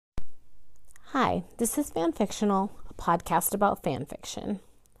Hi, this is Fanfictional, a podcast about fanfiction.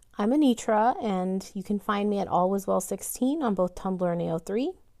 I'm Anitra, and you can find me at allwaswell16 on both Tumblr and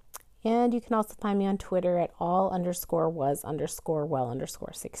AO3. And you can also find me on Twitter at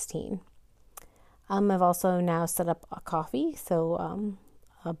all_was_well_16. I've also now set up a coffee, so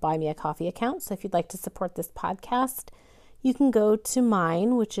a Buy Me a Coffee account. So if you'd like to support this podcast, you can go to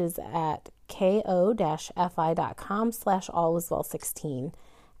mine, which is at ko-fi.com/allwaswell16.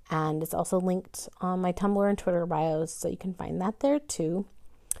 And it's also linked on my Tumblr and Twitter bios, so you can find that there too.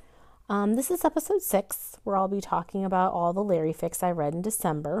 This is episode 6, where I'll be talking about all the Larry fics I read in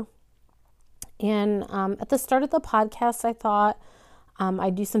December. And at the start of the podcast, I thought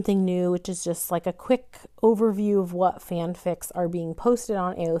I'd do something new, which is just like a quick overview of what fanfics are being posted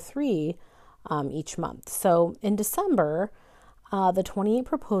on AO3 each month. So in December, the 28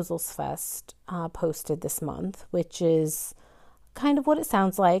 Proposals Fest posted this month, which is kind of what it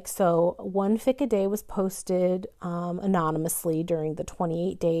sounds like. So one fic a day was posted anonymously during the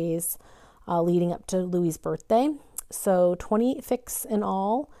 28 days leading up to Louis' birthday. So 28 fics in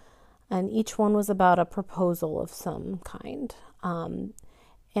all, and each one was about a proposal of some kind.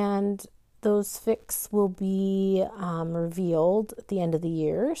 And those fics will be revealed at the end of the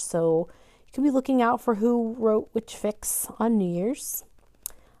year. So you can be looking out for who wrote which fics on New Year's.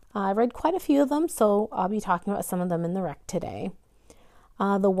 I read quite a few of them, so I'll be talking about some of them in the rec today.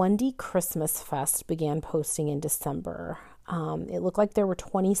 The 1D Christmas Fest began posting in December. It looked like there were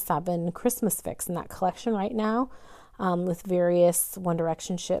 27 Christmas fics in that collection right now, with various One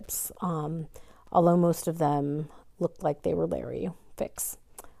Direction ships, although most of them looked like they were Larry fics.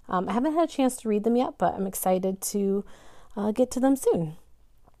 I haven't had a chance to read them yet, but I'm excited to get to them soon.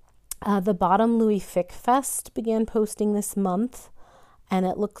 The Bottom Louis Fic Fest began posting this month, and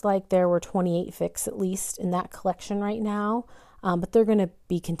it looked like there were 28 fics at least in that collection right now. But they're going to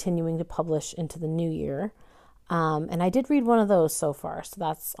be continuing to publish into the new year. And I did read one of those so far, so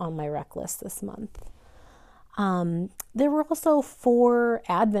that's on my rec list this month. There were also 4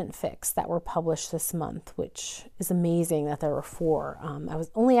 Advent fics that were published this month, which is amazing that there were 4. I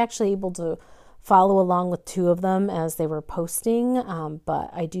was only actually able to follow along with 2 of them as they were posting, but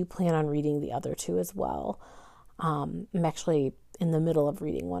I do plan on reading the other 2 as well. I'm actually in the middle of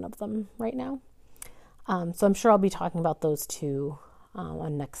reading one of them right now. So I'm sure I'll be talking about those 2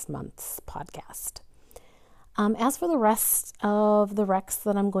 on next month's podcast. As for the rest of the recs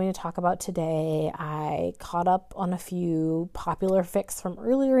that I'm going to talk about today, I caught up on a few popular fics from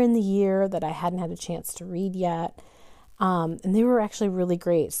earlier in the year that I hadn't had a chance to read yet. And they were actually really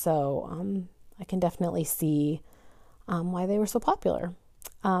great, so I can definitely see why they were so popular.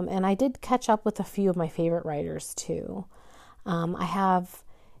 And I did catch up with a few of my favorite writers too. I have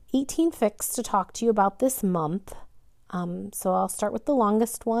 18 fics to talk to you about this month. So I'll start with the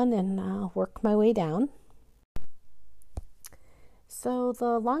longest one and work my way down. So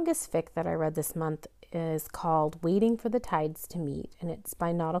the longest fic that I read this month is called Waiting for the Tides to Meet, and it's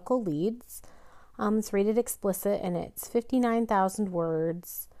by Nautical Leads. It's rated explicit, and it's 59,000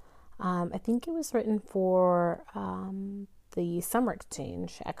 words. I think it was written for the Summer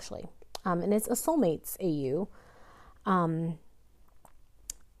Exchange, actually. And it's a Soulmates AU.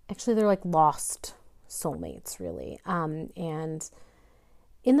 Actually, they're like lost soulmates, really. And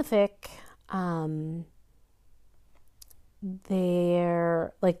in the fic,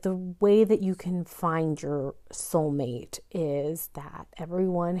 they're like the way that you can find your soulmate is that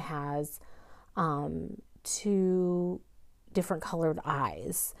everyone has 2 different colored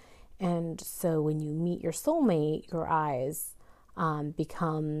eyes. And so when you meet your soulmate, your eyes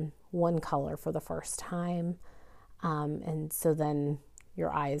become one color for the first time. And so then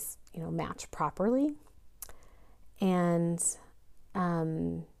your eyes, match properly. And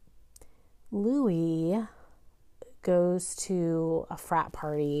Louis goes to a frat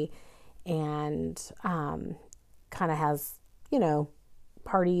party and kind of has,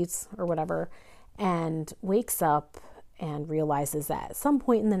 parties or whatever, and wakes up and realizes that at some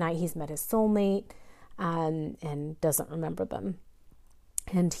point in the night he's met his soulmate and doesn't remember them.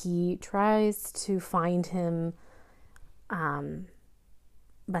 And he tries to find him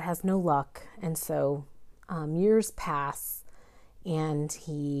but has no luck. And so years pass and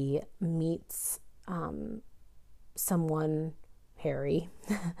he meets someone, Harry,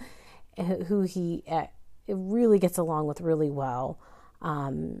 who he really gets along with really well.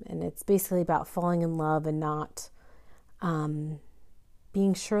 And it's basically about falling in love and not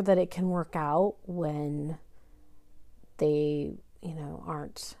being sure that it can work out when they,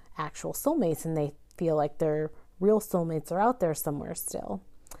 aren't actual soulmates and they feel like their real soulmates are out there somewhere still.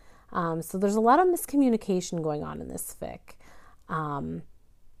 So there's a lot of miscommunication going on in this fic.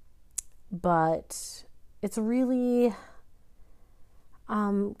 but it's really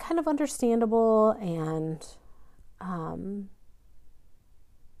kind of understandable, and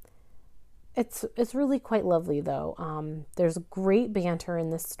it's really quite lovely though. There's great banter in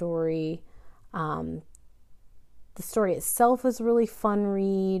this story. The story itself is a really fun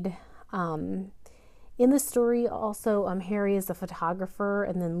read. In the story also, Harry is the photographer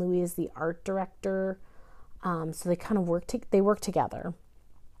and then Louis is the art director. So they kind of work together.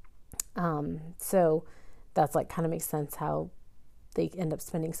 So that's like kind of makes sense how they end up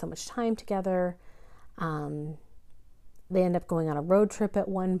spending so much time together. They end up going on a road trip at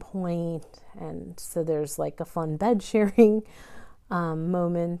one point, and so there's like a fun bed sharing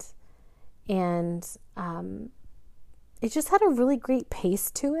moment. And it just had a really great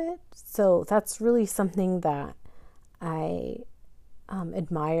pace to it. So that's really something that I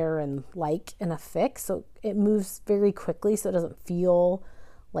admire and like in a fic. So it moves very quickly, so it doesn't feel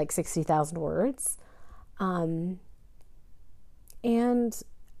like 60,000 words. And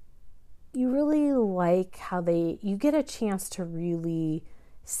you really like how you get a chance to really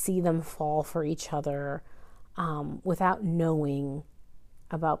see them fall for each other without knowing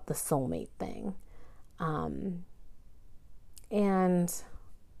about the soulmate thing. And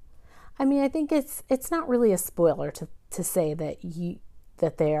I mean, I think it's not really a spoiler to say that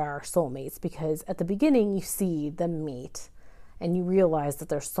they are soulmates, because at the beginning you see them meet and you realize that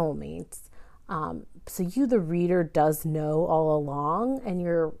they're soulmates. So you, the reader, does know all along, and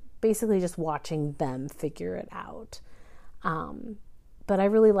you're basically just watching them figure it out. But I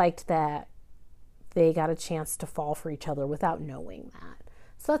really liked that they got a chance to fall for each other without knowing that.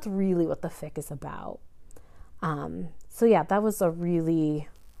 So that's really what the fic is about. So yeah, that was a really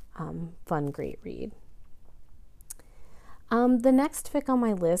fun, great read. The next fic on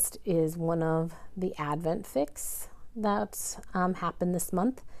my list is one of the Advent fics that happened this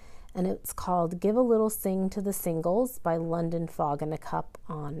month, and it's called Give a Little Sing to the Singles by London Fog in a Cup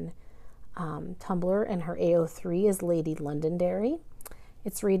on Tumblr, and her AO3 is Lady Londonderry.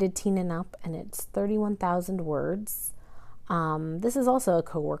 It's rated teen and up, and it's 31,000 words. This is also a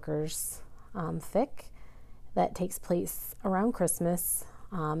coworker's fic that takes place around Christmas,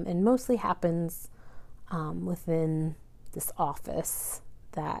 and mostly happens within this office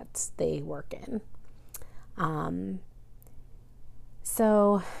that they work in.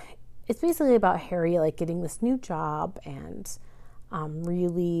 So it's basically about Harry like getting this new job and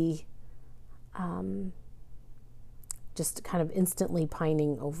really just kind of instantly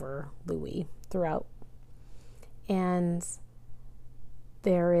pining over Louis throughout. And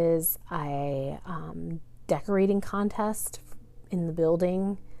there is a decorating contest in the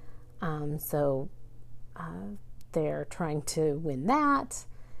building. So they're trying to win that.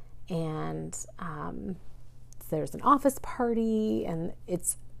 And there's an office party, and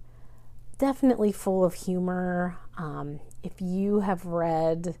it's definitely full of humor. If you have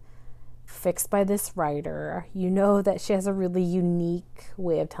read fics by this writer, you know that she has a really unique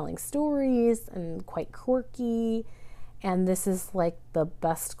way of telling stories and quite quirky. And this is like the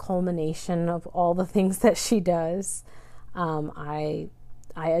best culmination of all the things that she does. I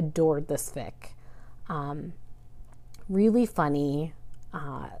adored this fic. Really funny,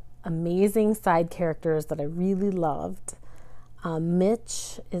 amazing side characters that I really loved.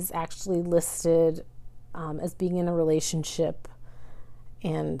 Mitch is actually listed as being in a relationship,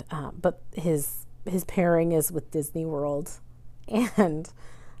 and but his pairing is with Disney World. And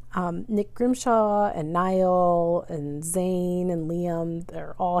Nick Grimshaw and Niall and Zane and Liam,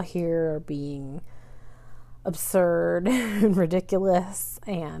 they're all here being absurd and ridiculous.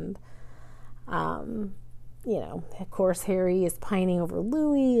 And of course, Harry is pining over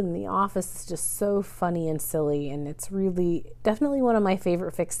Louis, and the office is just so funny and silly, and it's really definitely one of my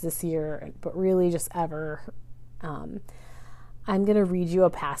favorite fics this year, but really just ever. I'm going to read you a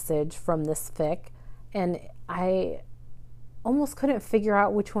passage from this fic, and I almost couldn't figure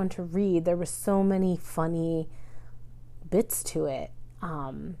out which one to read. There were so many funny bits to it.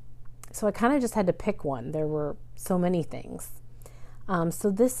 So I kind of just had to pick one. There were so many things.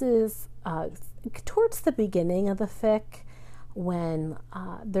 So this is towards the beginning of the fic, when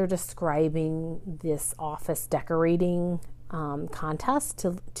they're describing this office decorating contest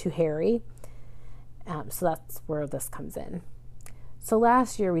to Harry. So that's where this comes in. So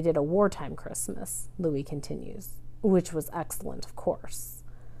last year we did a wartime Christmas, Louis continues, which was excellent, of course.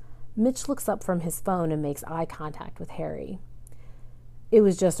 Mitch looks up from his phone and makes eye contact with Harry. It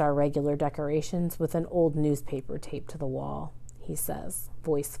was just our regular decorations with an old newspaper taped to the wall, he says,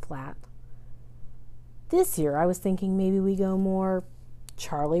 voice flat. This year I was thinking maybe we go more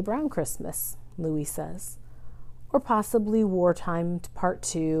Charlie Brown Christmas, Louis says. Or possibly Wartime Part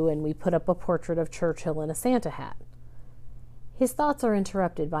 2 and we put up a portrait of Churchill in a Santa hat. His thoughts are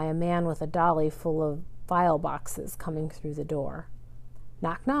interrupted by a man with a dolly full of file boxes coming through the door.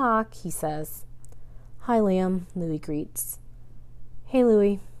 Knock, knock, he says. Hi, Liam, Louis greets. Hey,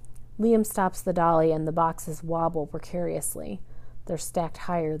 Louis. Liam stops the dolly and the boxes wobble precariously. They're stacked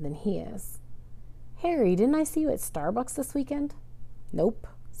higher than he is. Harry, didn't I see you at Starbucks this weekend? Nope,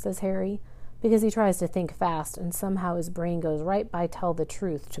 says Harry, because he tries to think fast and somehow his brain goes right by tell the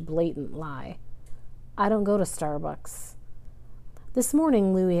truth to blatant lie. I don't go to Starbucks. This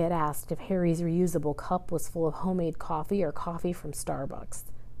morning, Louis had asked if Harry's reusable cup was full of homemade coffee or coffee from Starbucks.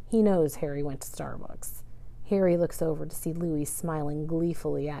 He knows Harry went to Starbucks. Harry looks over to see Louis smiling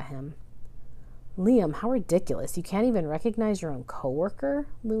gleefully at him. Liam, how ridiculous. You can't even recognize your own coworker?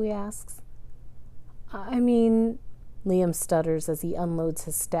 Louis asks. I mean, Liam stutters as he unloads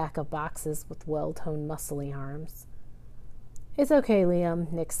his stack of boxes with well-toned muscly arms. It's okay,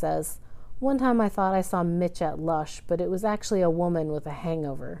 Liam, Nick says. One time I thought I saw Mitch at Lush, but it was actually a woman with a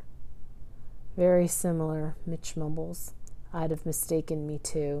hangover. Very similar, Mitch mumbles. I'd have mistaken me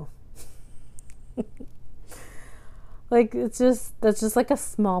too. That's just like a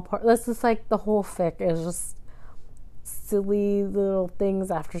small part. That's just like the whole fic is just silly little things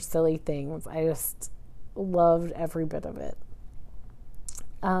after silly things. I just loved every bit of it.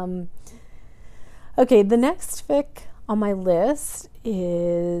 Okay, the next fic on my list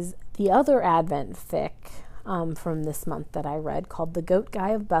is the other Advent fic from this month that I read called The Goat Guy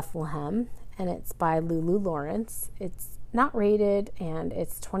of Bethlehem, and it's by Lulu Lawrence. It's not rated, and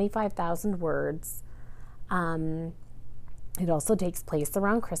it's 25,000 words. It also takes place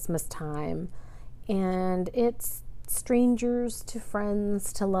around Christmas time, and it's strangers to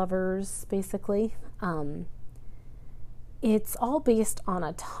friends to lovers, basically. It's all based on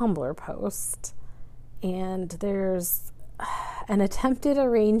a Tumblr post, and there's an attempted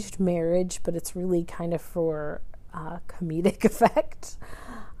arranged marriage, but it's really kind of for comedic effect.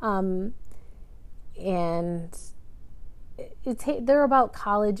 And they're about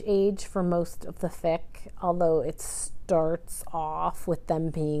college age for most of the fic, although it starts off with them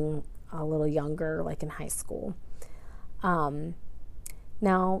being a little younger, like in high school.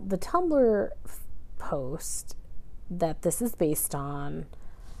 Now, the Tumblr post that this is based on,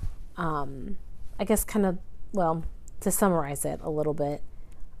 I guess to summarize it a little bit,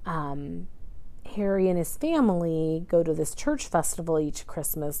 Harry and his family go to this church festival each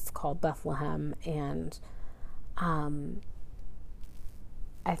Christmas called Bethlehem, and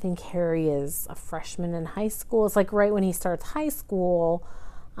I think Harry is a freshman in high school. It's like right when he starts high school,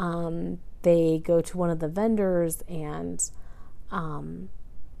 they go to one of the vendors, and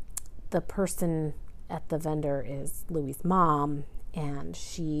the person at the vendor is Louis' mom, and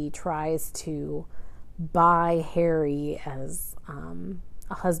she tries to buy Harry as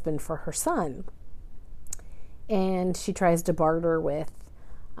a husband for her son. And she tries to barter with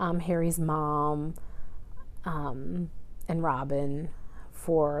Harry's mom and Robin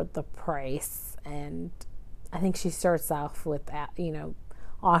for the price, and I think she starts off with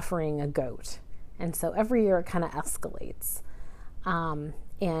offering a goat, and so every year it kind of escalates, and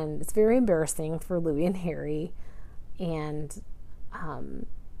it's very embarrassing for Louis and Harry, and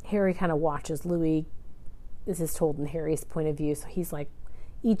Harry kind of watches Louis. This is told in Harry's point of view, so he's like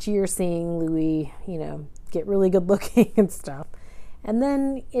each year seeing Louis get really good looking and stuff, and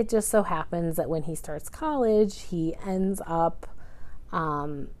then it just so happens that when he starts college he ends up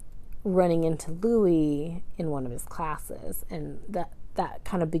running into Louis in one of his classes, and that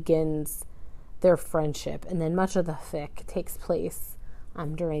kind of begins their friendship, and then much of the fic takes place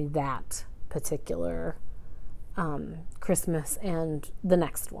during that particular Christmas and the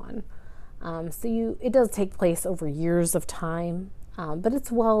next one. So it does take place over years of time, but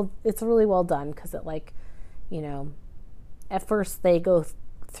it's really well done, because it at first they go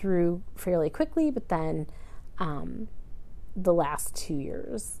through fairly quickly, but then the last 2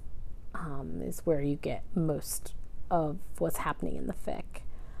 years is where you get most of what's happening in the fic.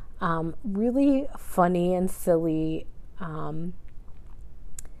 Really funny and silly, but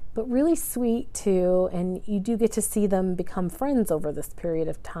really sweet too, and you do get to see them become friends over this period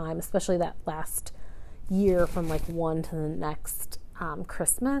of time, especially that last year from one to the next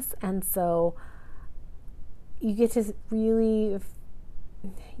Christmas. And so you get to really,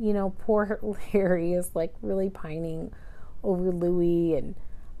 poor Harry is really pining over Louis, and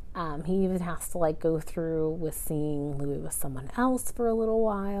he even has to go through with seeing Louis with someone else for a little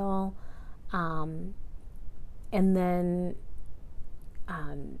while, and then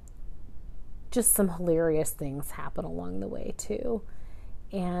just some hilarious things happen along the way too,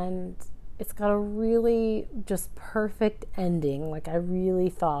 and it's got a really just perfect ending. Like, I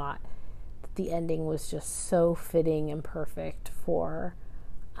really thought that the ending was just so fitting and perfect for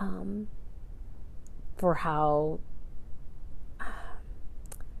how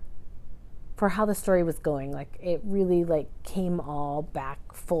the story was going. Like, it really came all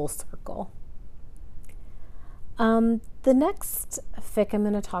back full circle. The next fic I'm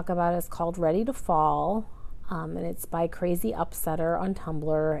going to talk about is called Ready to Fall, and it's by Crazy Upsetter on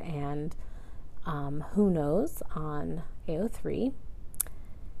Tumblr and Who Knows on AO3.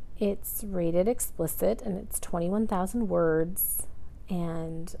 It's rated explicit, and it's 21,000 words,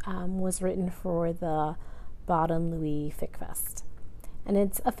 and was written for the Bottom Louis Fic Fest. And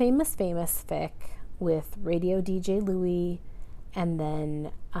it's a famous fic with radio DJ Louis, and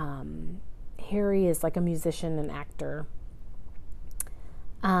then Harry is like a musician and actor.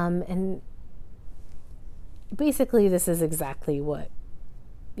 And basically this is exactly what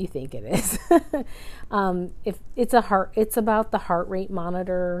you think it is. If it's about the heart rate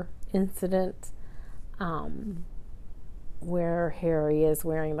monitor incident, where Harry is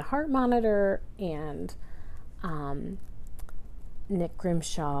wearing the heart monitor, and Nick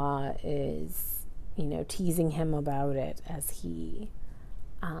Grimshaw is, teasing him about it as he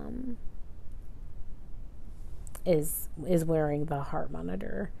is wearing the heart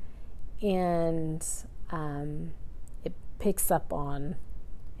monitor, and it picks up on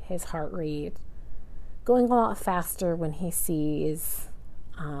his heart rate going a lot faster when he sees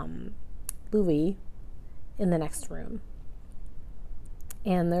Louis in the next room.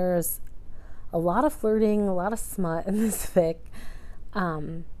 And there's a lot of flirting, a lot of smut in this fic,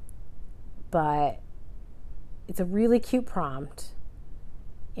 but it's a really cute prompt,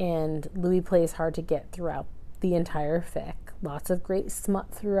 and Louis plays hard to get throughout the entire fic. Lots of great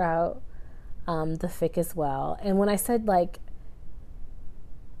smut throughout the fic as well. And when I said that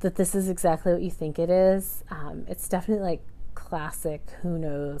this is exactly what you think it is, it's definitely classic Who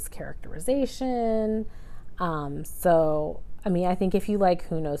Knows characterization. So I think if you like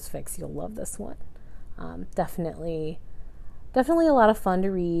Who Knows fics, you'll love this one. Definitely a lot of fun to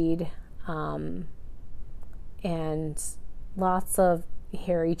read, and lots of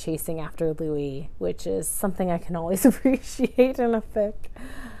Harry chasing after Louis, which is something I can always appreciate in a fic.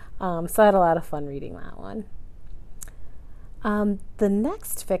 So I had a lot of fun reading that one. The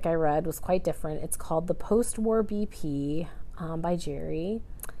next fic I read was quite different. It's called The Post-War BP by Jerry,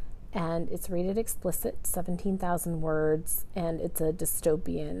 and it's rated explicit, 17,000 words, and it's a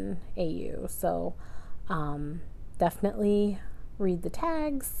dystopian AU. So definitely read the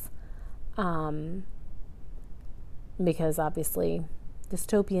tags, because obviously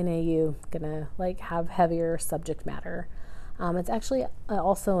dystopian AU gonna have heavier subject matter. It's actually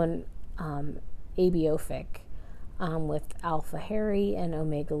also an ABO fic with Alpha Harry and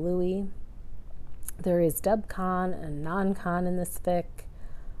Omega Louis. There is dubcon and non-con in this fic,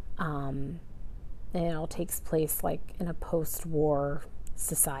 and it all takes place in a post-war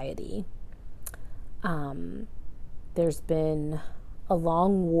society. There's been a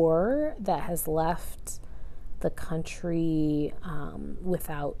long war that has left the country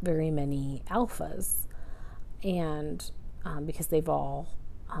without very many alphas, and because they've all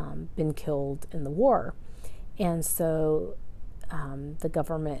been killed in the war. And so the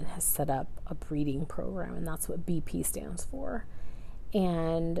government has set up a breeding program, and that's what BP stands for.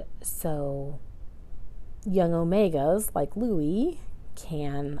 And so young Omegas like Louis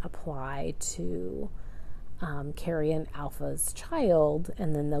can apply to carry an alpha's child,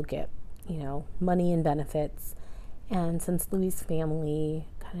 and then they'll get money and benefits. And since Louis' family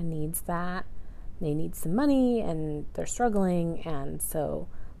kind of needs that, they need some money and they're struggling, and so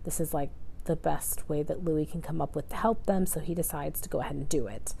this is the best way that Louis can come up with to help them, so he decides to go ahead and do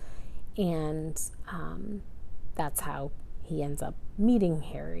it. And that's how he ends up meeting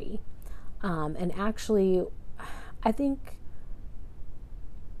Harry. And actually, I think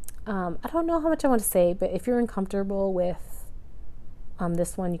I don't know how much I want to say, but if you're uncomfortable with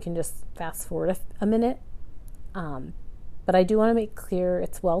this one, you can just fast forward a minute. But I do want to make clear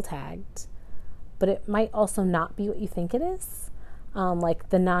it's well tagged, but it might also not be what you think it is.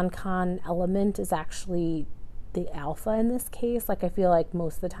 The non-con element is actually the alpha in this case. I feel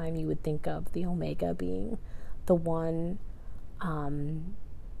most of the time you would think of the Omega being the one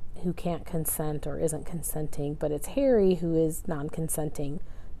who can't consent or isn't consenting, but it's Harry who is non-consenting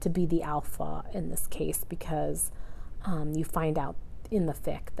to be the alpha in this case, because you find out in the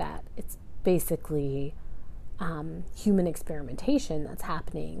fic that it's basically human experimentation that's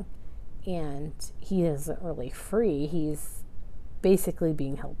happening, and he isn't really free. He's basically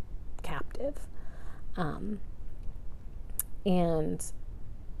being held captive. And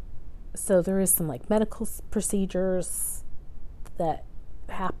so there is some like medical procedures that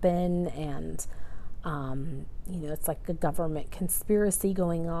happen, and it's like a government conspiracy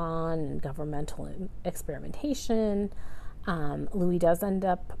going on and governmental experimentation. Louis does end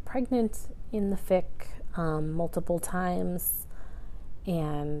up pregnant in the fic multiple times,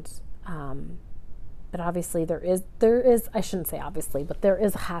 and but obviously there is I shouldn't say obviously, but there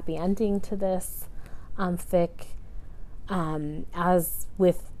is a happy ending to this fic. As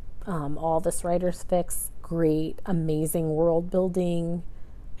with all this writer's fics, great, amazing world building,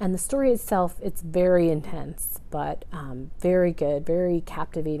 and the story itself, it's very intense, but very good, very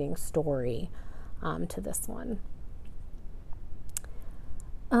captivating story to this one.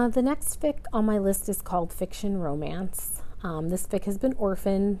 The next fic on my list is called Fiction Romance. This fic has been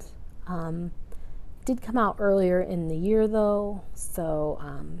orphaned. It did come out earlier in the year though, so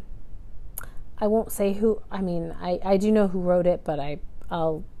I won't say who. I mean, I do know who wrote it, but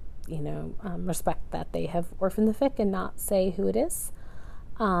I'll respect that they have orphaned the fic and not say who it is.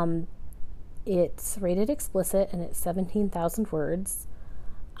 It's rated explicit and it's 17,000 words.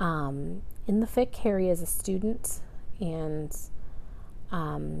 In the fic, Harry is a student, and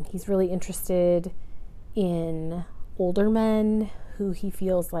he's really interested in older men who he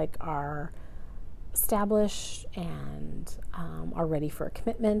feels like are established and are ready for a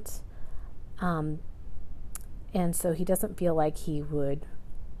commitment. And so he doesn't feel like he would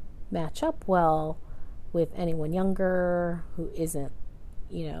match up well with anyone younger who isn't,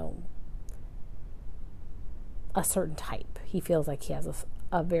 a certain type. He feels like he has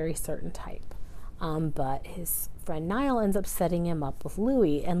a very certain type. But his friend Niall ends up setting him up with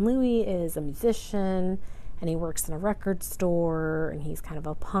Louis, and Louis is a musician, and he works in a record store, and he's kind of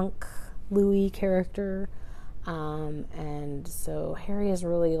a punk Louis character. And so Harry is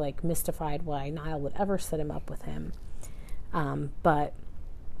really like mystified why Niall would ever set him up with him. But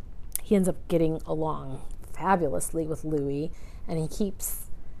he ends up getting along fabulously with Louis, and he keeps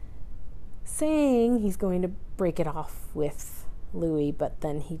saying he's going to break it off with Louis, but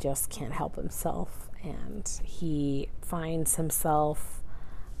then he just can't help himself, and he finds himself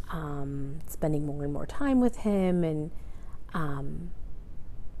spending more and more time with him. And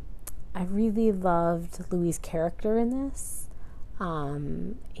I really loved Louis' character in this.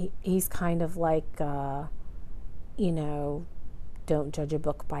 He's kind of like don't judge a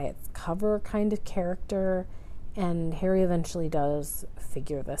book by its cover kind of character. And Harry eventually does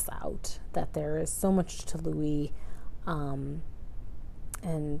figure this out, that there is so much to Louis, and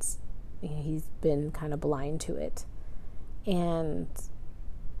he's been kind of blind to it. And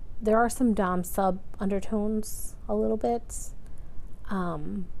there are some dom sub undertones a little bit,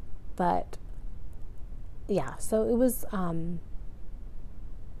 but yeah, so it was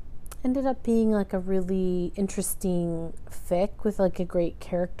ended up being like a really interesting fic with like a great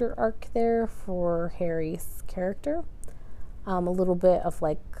character arc there for Harry's character. A little bit of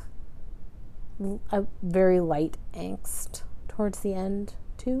like a very light angst towards the end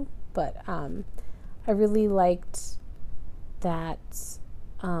too, but I really liked that.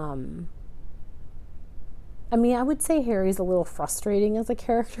 I would say Harry's a little frustrating as a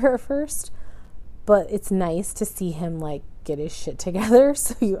character at first, but it's nice to see him like get his shit together.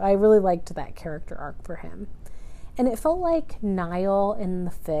 So I really liked that character arc for him. And it felt like Niall in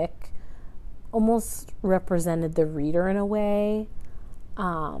the fic almost represented the reader in a way.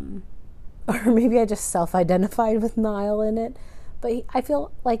 Or maybe I just self-identified with Niall in it. But I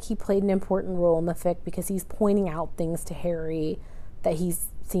feel like he played an important role in the fic because he's pointing out things to Harry that he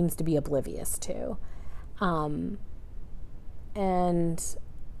seems to be oblivious to. And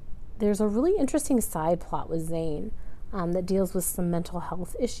there's a really interesting side plot with Zane that deals with some mental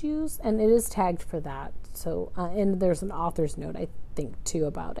health issues, and it is tagged for that. So, and there's an author's note, I think, too,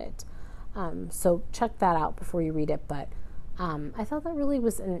 about it. So check that out before you read it. But I thought that really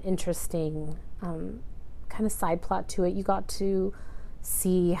was an interesting kind of side plot to it. You got to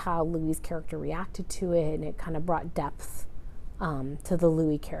see how Louis' character reacted to it, and it kind of brought depth to the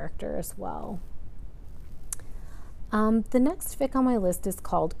Louis character as well. The next fic on my list is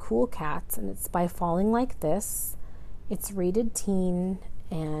called Cool Cats, and it's by Falling Like This. It's rated teen,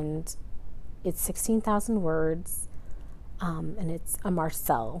 and it's 16,000 words, and it's a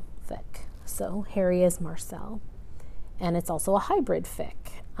Marcel fic. So Harry is Marcel. And it's also a hybrid fic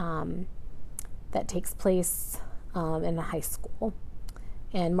that takes place in a high school.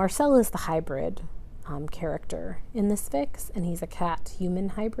 And Marcel is the hybrid character in this fic, and he's a cat-human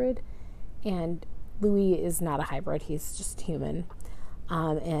hybrid. And Louis is not a hybrid, he's just human.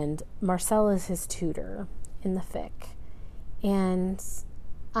 And Marcel is his tutor in the fic. And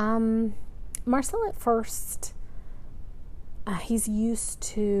Marcel at first, he's used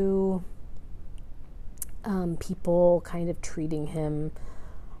to people kind of treating him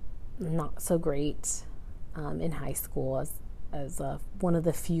not so great in high school as one of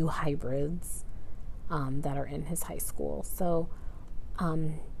the few hybrids that are in his high school. So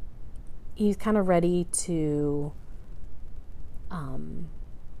he's kind of ready to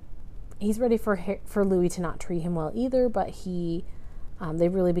he's ready for Louis to not treat him well either, but they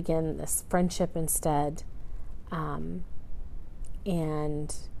really begin this friendship instead, and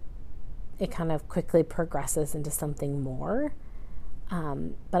it kind of quickly progresses into something more.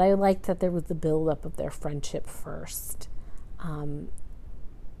 But I liked that there was the buildup of their friendship first.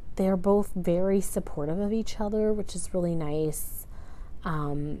 They're both very supportive of each other, which is really nice.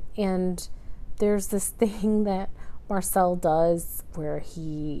 And there's this thing that Marcel does where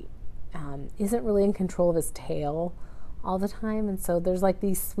he isn't really in control of his tail all the time. And so there's like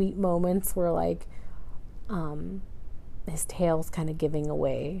these sweet moments where like his tail's kind of giving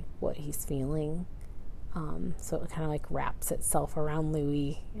away what he's feeling. So it kind of like wraps itself around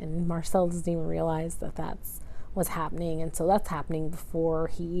Louis, and Marcel doesn't even realize that that's what's happening. And so that's happening before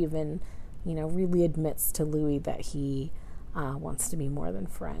he even, really admits to Louis that he wants to be more than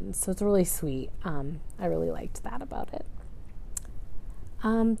friends. So it's really sweet. I really liked that about it.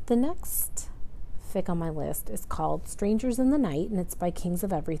 The next fic on my list is called Strangers in the Night, and it's by Kings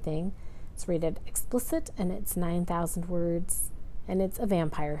of Everything. It's rated explicit, and it's 9,000 words, and it's a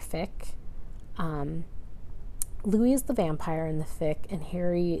vampire fic. Louis is the vampire in the fic, and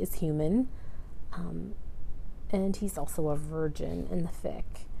Harry is human, and he's also a virgin in the fic.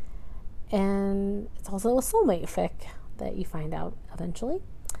 And it's also a soulmate fic that you find out eventually.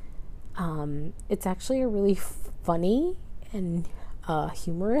 It's actually a really funny and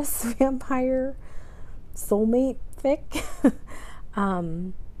humorous vampire soulmate fic.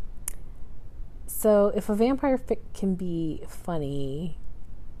 So if a vampire fic can be funny,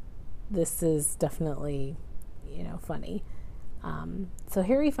 this is definitely, funny. So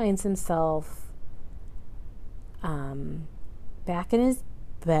Harry finds himself back in his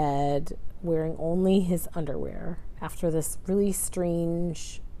bed wearing only his underwear after this really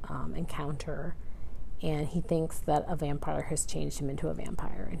strange encounter, and he thinks that a vampire has changed him into a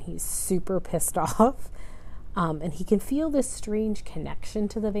vampire, and he's super pissed off. And he can feel this strange connection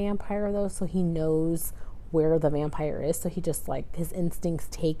to the vampire, though, so he knows where the vampire is. So he just, his instincts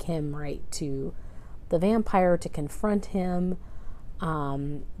take him right to the vampire to confront him,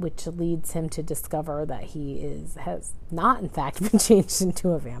 which leads him to discover that he has not, in fact, been changed into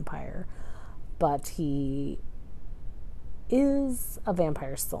a vampire, but he is a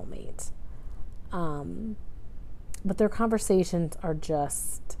vampire soulmate. But their conversations are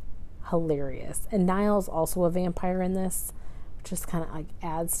just hilarious. And Niall's also a vampire in this, which just kind of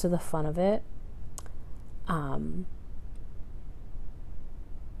adds to the fun of it.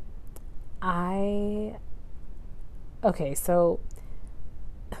 So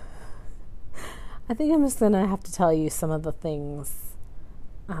I think I'm just gonna have to tell you some of the things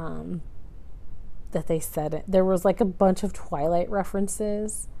that they said. There was a bunch of Twilight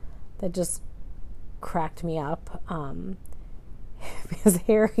references that just cracked me up. Because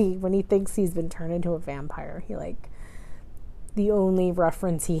Harry, when he thinks he's been turned into a vampire, he the only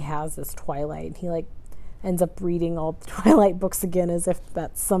reference he has is Twilight. He ends up reading all the Twilight books again as if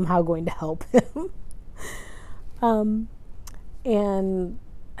that's somehow going to help him. And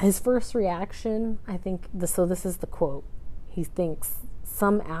his first reaction, I think, this is the quote. He thinks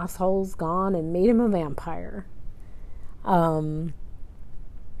some asshole's gone and made him a vampire. And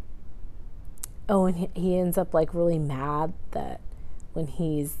he ends up really mad that when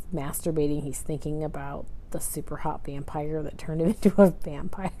he's masturbating, he's thinking about the super hot vampire that turned him into a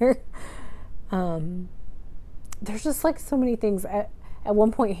vampire. There's just so many things. At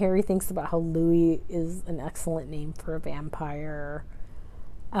one point, Harry thinks about how Louis is an excellent name for a vampire.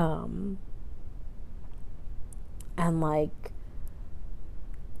 And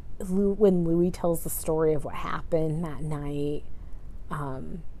when Louis tells the story of what happened that night,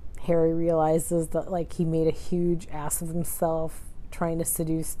 Harry realizes that he made a huge ass of himself trying to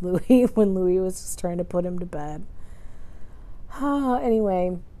seduce Louis when Louis was just trying to put him to bed.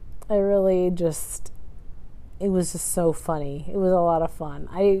 Anyway, it was just so funny. It was a lot of fun.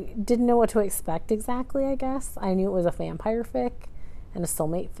 I didn't know what to expect exactly, I guess. I knew it was a vampire fic and a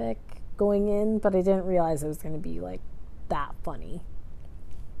soulmate fic going in, but I didn't realize it was going to be that funny.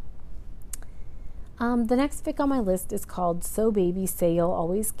 The next fic on my list is called So Baby Say You'll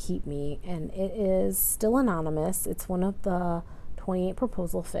Always Keep Me, and it is still anonymous. It's one of the 28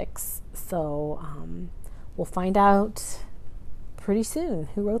 proposal fics, so we'll find out pretty soon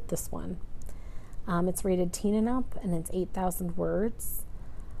who wrote this one. It's rated teen and up, and it's 8,000 words.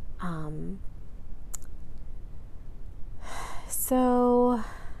 So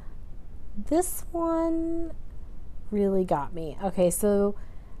this one really got me. Okay, so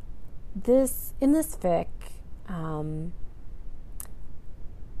in this fic,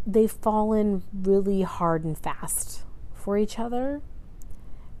 they've fallen really hard and fast for each other.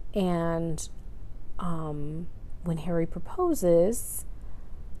 And when Harry proposes,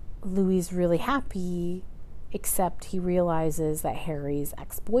 Louis is really happy, except he realizes that Harry's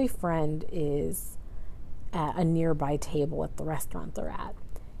ex-boyfriend is at a nearby table at the restaurant they're at.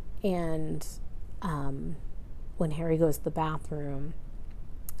 And when Harry goes to the bathroom,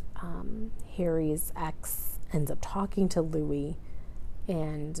 Harry's ex ends up talking to Louis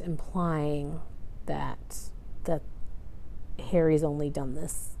and implying that Harry's only done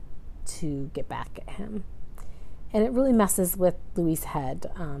this to get back at him. And it really messes with Louis's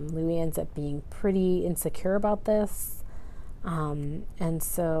head. Louis ends up being pretty insecure about this. And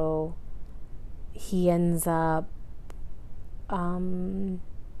so he ends up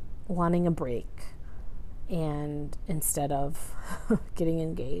wanting a break, and instead of getting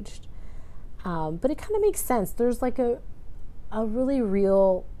engaged. But it kind of makes sense. There's like a really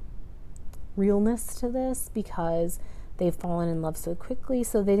realness to this, because they've fallen in love so quickly,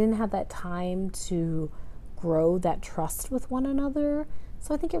 so they didn't have that time to grow that trust with one another.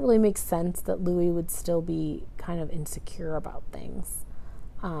 So I think it really makes sense that Louis would still be kind of insecure about things.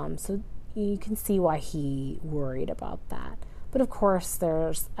 So you can see why he worried about that. But of course,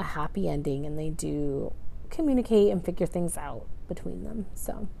 there's a happy ending, and they do communicate and figure things out between them.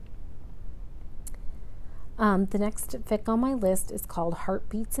 So the next fic on my list is called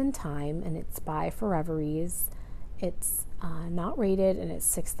Heartbeats in Time, and it's by Foreveries. It's not rated, and it's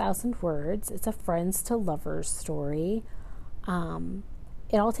 6,000 words. It's a friends to lovers story.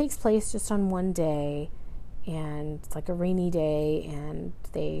 It all takes place just on one day, and it's like a rainy day, and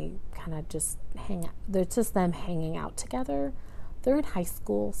they kind of just hang out. It's just them hanging out together. They're in high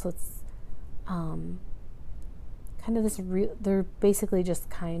school, so it's kind of this they're basically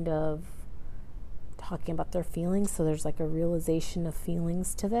just kind of talking about their feelings, so there's like a realization of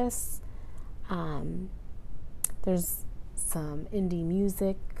feelings to this. There's some indie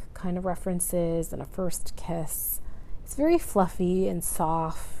music kind of references and a first kiss. It's very fluffy and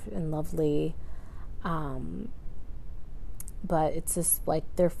soft and lovely. But it's just like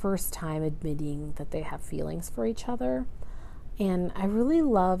their first time admitting that they have feelings for each other. And I really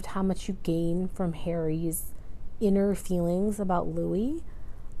loved how much you gain from Harry's inner feelings about Louis.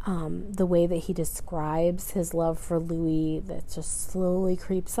 The way that he describes his love for Louis that just slowly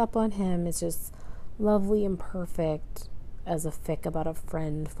creeps up on him is just lovely and perfect as a fic about a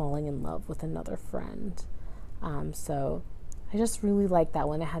friend falling in love with another friend. So I just really liked that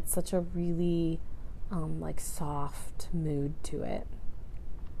one. It had such a really like soft mood to it.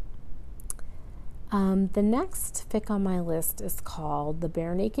 The next fic on my list is called The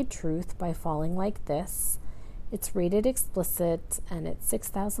Bare Naked Truth by Falling Like This. It's rated explicit, and it's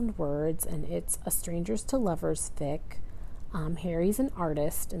 6,000 words, and it's a strangers to lovers fic. Harry's an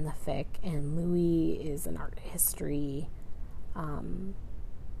artist in the fic, and Louis is an art history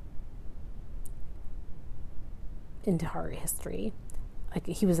into art history. Like,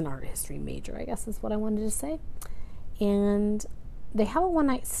 he was an art history major, I guess is what I wanted to say. And they have a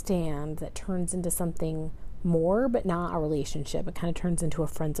one-night stand that turns into something more, but not a relationship. It kind of turns into a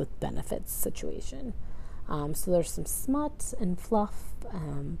friends with benefits situation. So there's some smut and fluff,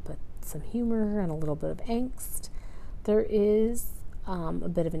 but some humor and a little bit of angst. There is a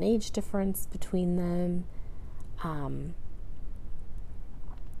bit of an age difference between them.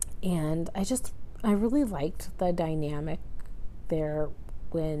 And I really liked the dynamic there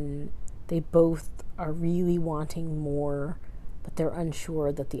when they both are really wanting more, but they're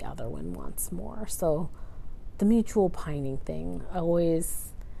unsure that the other one wants more. So the mutual pining thing,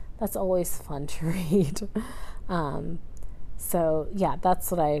 that's always fun to read. So yeah,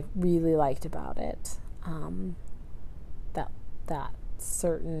 that's what I really liked about it. That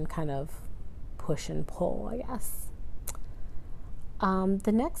certain kind of push and pull, I guess.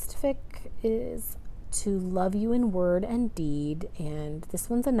 The next fic is To Love You in Word and Deed, and this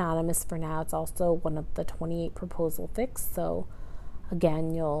one's anonymous for now. It's also one of the 28 proposal fics, so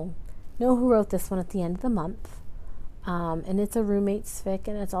again, you'll know who wrote this one at the end of the month. And it's a roommate's fic,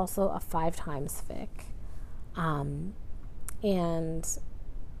 and it's also a 5 times fic. And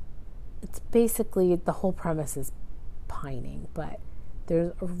it's basically, the whole premise is pining, but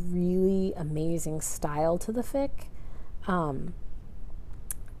there's a really amazing style to the fic.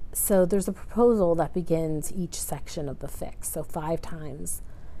 So there's a proposal that begins each section of the fic, so 5 times.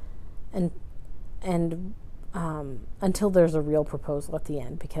 And and until there's a real proposal at the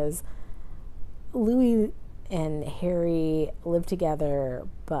end, because Louis and Harry live together,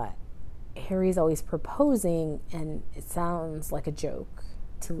 but Harry's always proposing and it sounds like a joke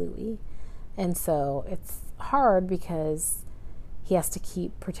to Louis. And so it's hard because he has to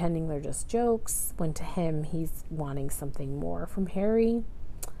keep pretending they're just jokes when to him he's wanting something more from Harry.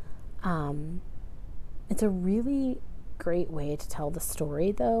 It's a really great way to tell the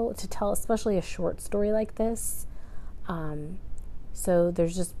story, though, to tell especially a short story like this. So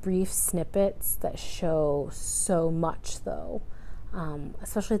there's just brief snippets that show so much, though,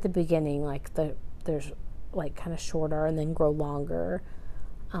 especially at the beginning. Like there's like kind of shorter and then grow longer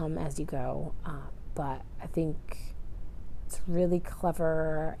as you go. But I think it's really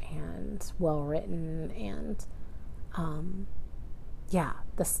clever and well written, and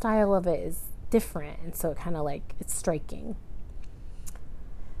the style of it is different, and so it kind of like it's striking.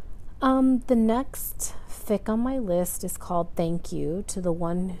 The next fic on my list is called Thank You to the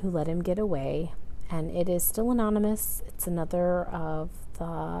One Who Let Him Get Away, and it is still anonymous. It's another of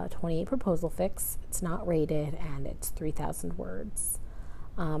the 28 proposal fics. It's not rated, and it's 3,000 words.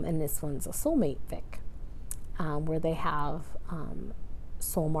 And this one's a soulmate fic, where they have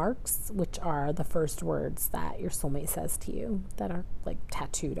soul marks, which are the first words that your soulmate says to you that are like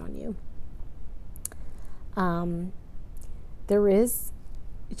tattooed on you. There is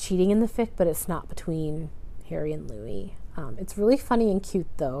cheating in the fic, but it's not between Harry and Louis. It's really funny and cute,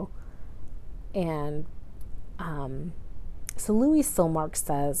 though. And so Louis' soul mark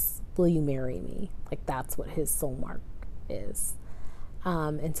says, "Will you marry me?" Like that's what his soul mark is.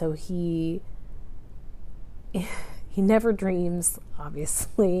 And so he never dreams,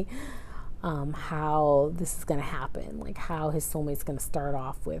 obviously, how this is going to happen, like how his soulmate's going to start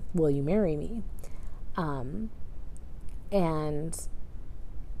off with, "Will you marry me?" And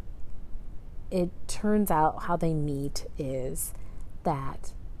it turns out how they meet is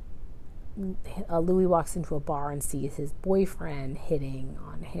that Louis walks into a bar and sees his boyfriend hitting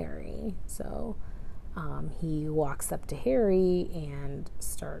on Harry. So he walks up to Harry and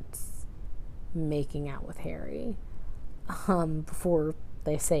starts making out with Harry before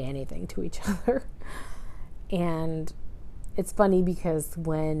they say anything to each other. And it's funny because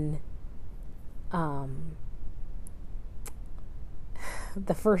when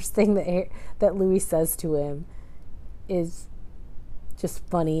the first thing that Louis says to him is just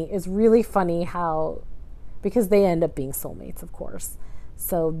funny. It's really funny how, because they end up being soulmates, of course.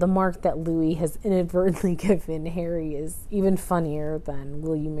 So the mark that Louis has inadvertently given Harry is even funnier than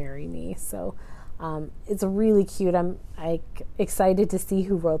 "Will you marry me?" So it's really cute. I'm excited to see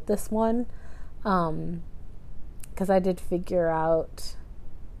who wrote this one, because I did figure out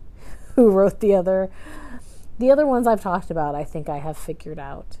who wrote the other ones I've talked about. I think I have figured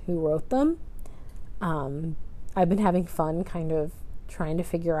out who wrote them. I've been having fun kind of trying to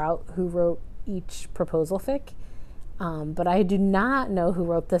figure out who wrote each proposal fic. But I do not know who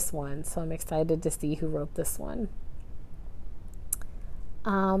wrote this one, so I'm excited to see who wrote this one.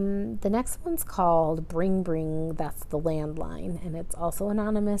 The next one's called Bring Bring, That's the Landline, and it's also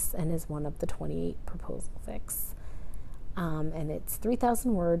anonymous and is one of the 28 proposal fics. And it's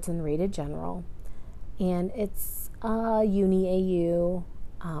 3,000 words and rated general. And it's uni AU,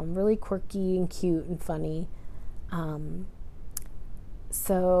 really quirky and cute and funny.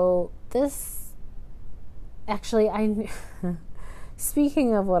 So this, actually,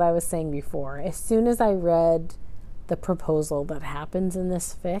 speaking of what I was saying before, as soon as I read the proposal that happens in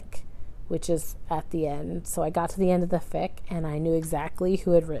this fic, which is at the end, so I got to the end of the fic and I knew exactly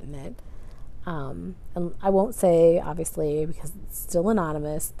who had written it. And I won't say, obviously, because it's still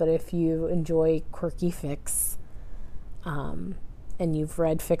anonymous, but if you enjoy quirky fics, and you've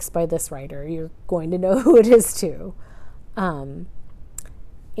read fics by this writer, you're going to know who it is too.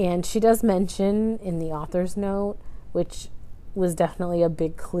 And she does mention in the author's note, which was definitely a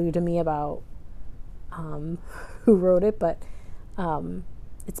big clue to me about who wrote it, but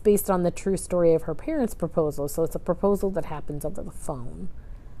it's based on the true story of her parents' proposal, so it's a proposal that happens over the phone.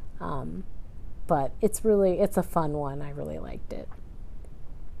 But it's a fun one. I really liked it.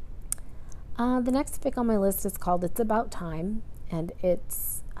 The next fic on my list is called It's About Time, and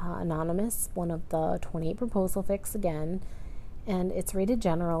it's anonymous, one of the 28 proposal fics again, and it's rated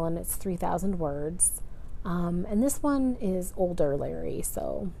general, and it's 3,000 words. And this one is older Larry,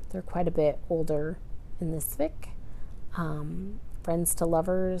 so they're quite a bit older in this fic. Friends to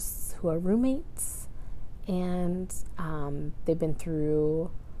lovers who are roommates, and they've been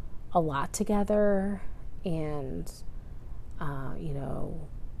through a lot together, and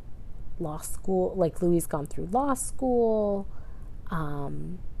law school, like Louis gone through law school,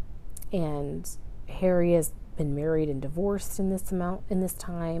 and Harry has been married and divorced in this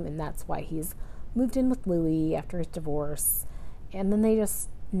time, and that's why he's moved in with Louis after his divorce. And then they just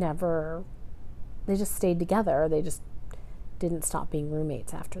stayed together. They just didn't stop being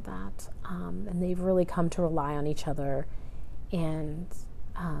roommates after that. And they've really come to rely on each other. And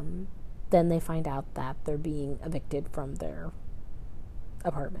then they find out that they're being evicted from their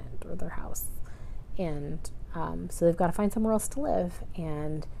apartment or their house. And so they've got to find somewhere else to live.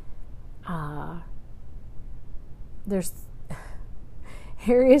 And there's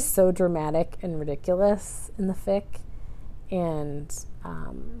Harry is so dramatic and ridiculous in the fic. And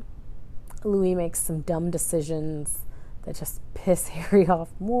Louis makes some dumb decisions that just piss Harry off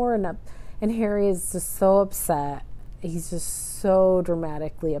more and Harry is just so upset. He's just so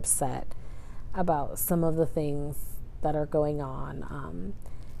dramatically upset about some of the things that are going on,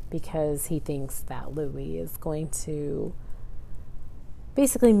 because he thinks that Louis is going to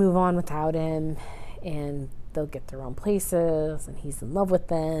basically move on without him, and they'll get their own places, and he's in love with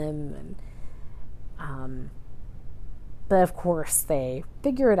them, and but of course they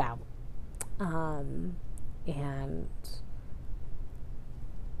figure it out. And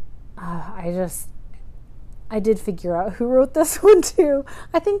I did figure out who wrote this one too.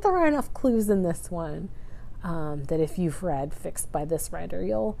 I think there are enough clues in this one that if you've read Fics by this writer,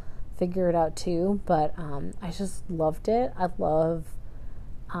 you'll figure it out too. But I just loved it. I love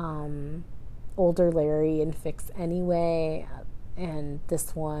older Larry in Fics anyway, and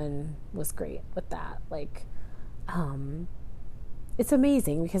this one was great with that. Like, it's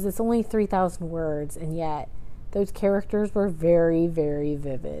amazing because it's only 3,000 words, and yet those characters were very, very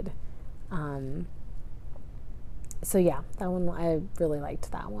vivid. So yeah, that one, I really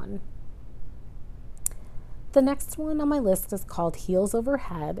liked that one. The next one on my list is called Heels Over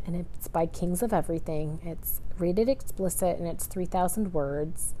Head, and it's by Kings of Everything. It's rated explicit, and it's 3,000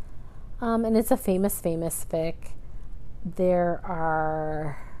 words. And it's a famous fic. There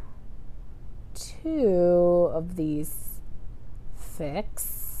are 2 of these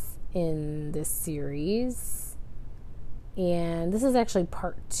fics in this series. And this is actually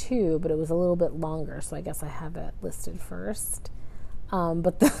part 2, but it was a little bit longer, so I guess I have it listed first.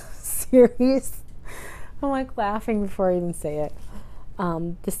 But the series, I'm like laughing before I even say it.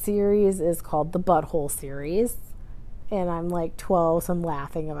 The series is called the Butthole series, and I'm like 12, so I'm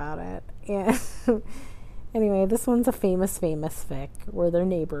laughing about it. And anyway, this one's a famous fic where they're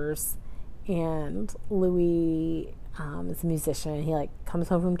neighbors, and Louis is a musician. He like comes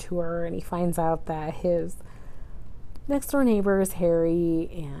home from tour, and he finds out that his next door neighbor is Harry,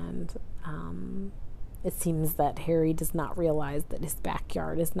 and it seems that Harry does not realize that his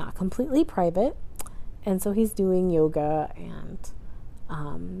backyard is not completely private, and so he's doing yoga, and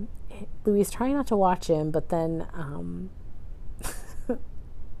Louis is trying not to watch him, but then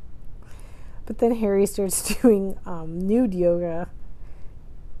Harry starts doing nude yoga.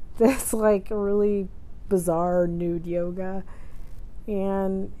 That's like really bizarre nude yoga,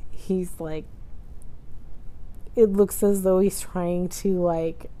 and he's like, it looks as though he's trying to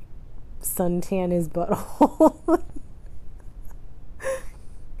like suntan his butthole.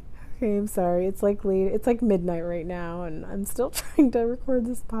 Okay, I'm sorry. It's like late. It's like midnight right now, and I'm still trying to record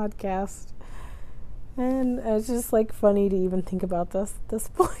this podcast. And it's just like funny to even think about this at this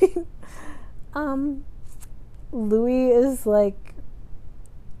point. Louis is like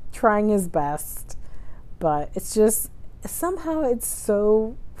trying his best, but it's just somehow it's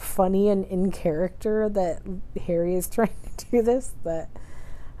so funny and in character that Harry is trying to do this that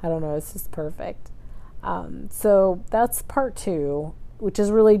I don't know, it's just perfect. So that's part 2, which is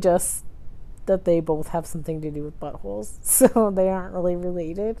really just that they both have something to do with buttholes, so they aren't really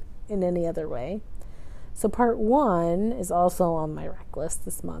related in any other way. So part 1 is also on my rec list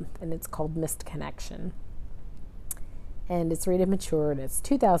this month, and it's called Missed Connection, and it's rated mature, and it's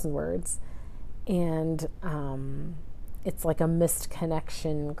 2,000 words, and it's like a missed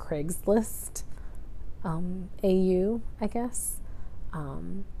connection Craigslist AU, I guess.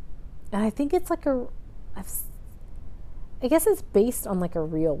 And I think it's like I guess it's based on like a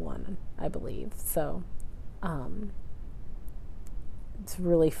real one, I believe. So it's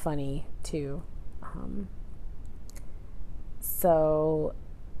really funny too. So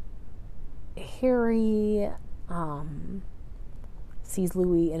Harry sees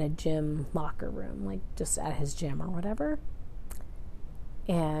Louis in a gym locker room, like just at his gym or whatever.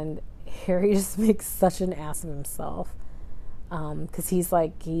 And Harry just makes such an ass of himself. Because he's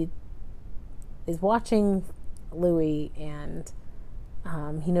like, he is watching Louis, and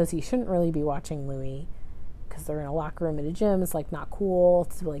he knows he shouldn't really be watching Louis because they're in a locker room at a gym. It's like not cool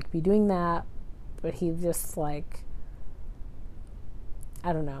to like be doing that. But he just like,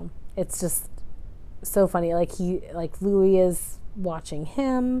 I don't know. It's just so funny. Like Louis is watching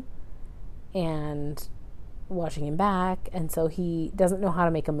him and watching him back, and so he doesn't know how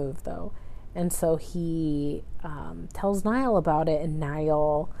to make a move though, and so he tells Niall about it, and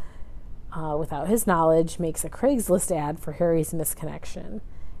Niall, without his knowledge, makes a Craigslist ad for Harry's misconnection.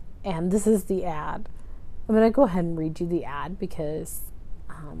 And this is the ad. I'm going to go ahead and read you the ad because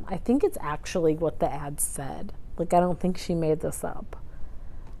I think it's actually what the ad said. Like, I don't think she made this up.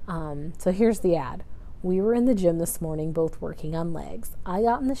 So here's the ad. We were in the gym this morning, both working on legs. I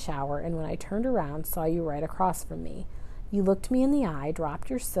got in the shower, and when I turned around, saw you right across from me. You looked me in the eye,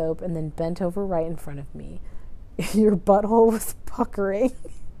 dropped your soap, and then bent over right in front of me. Your butthole was puckering.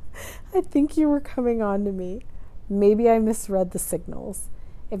 I think you were coming on to me. Maybe I misread the signals.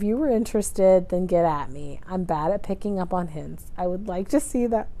 If you were interested, then get at me. I'm bad at picking up on hints. I would like to see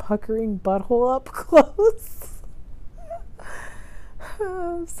that puckering butthole up close.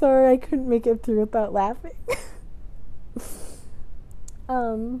 I'm sorry I couldn't make it through without laughing.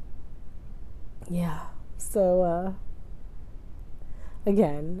 Yeah. So,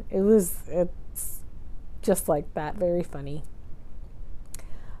 again, it's just like that. Very funny.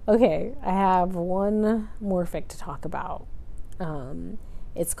 Okay, I have one more fic to talk about.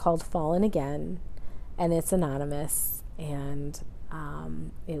 It's called Fallen Again, and it's anonymous, and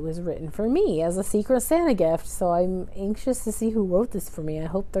it was written for me as a Secret Santa gift, so I'm anxious to see who wrote this for me. I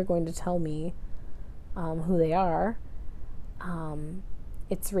hope they're going to tell me who they are.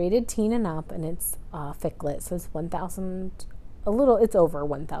 It's rated teen and up, and it's ficlet, so it's it's over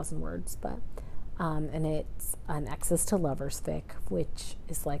 1,000 words, but and it's an exes to lovers fic, which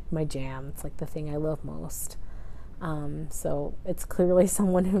is like my jam. It's like the thing I love most. So it's clearly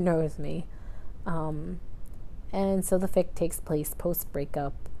someone who knows me. And so the fic takes place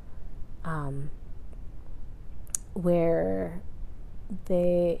post-breakup, where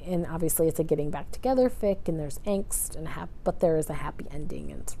and obviously it's a getting back together fic, and there's angst, but there is a happy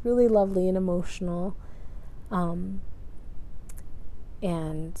ending, and it's really lovely and emotional. And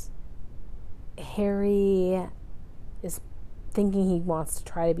Harry is thinking he wants to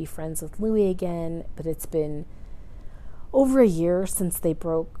try to be friends with Louis again, but it's been over a year since they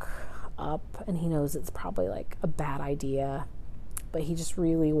broke up, and he knows it's probably like a bad idea, but he just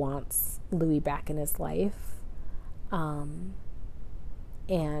really wants Louis back in his life. And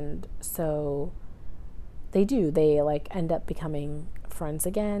so they like end up becoming friends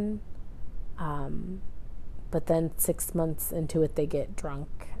again. But then 6 months into it, they get drunk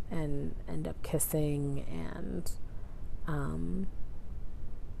and end up kissing, and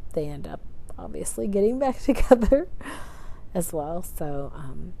they end up obviously getting back together as well. So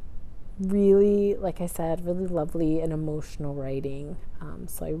really, like I said, really lovely and emotional writing.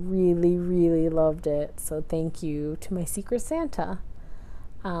 So I really, really loved it. So thank you to my Secret Santa.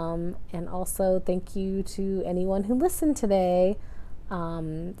 And also thank you to anyone who listened today.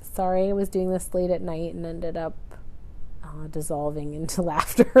 Sorry I was doing this late at night and ended up dissolving into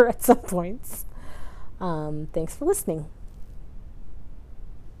laughter at some points. Thanks for listening.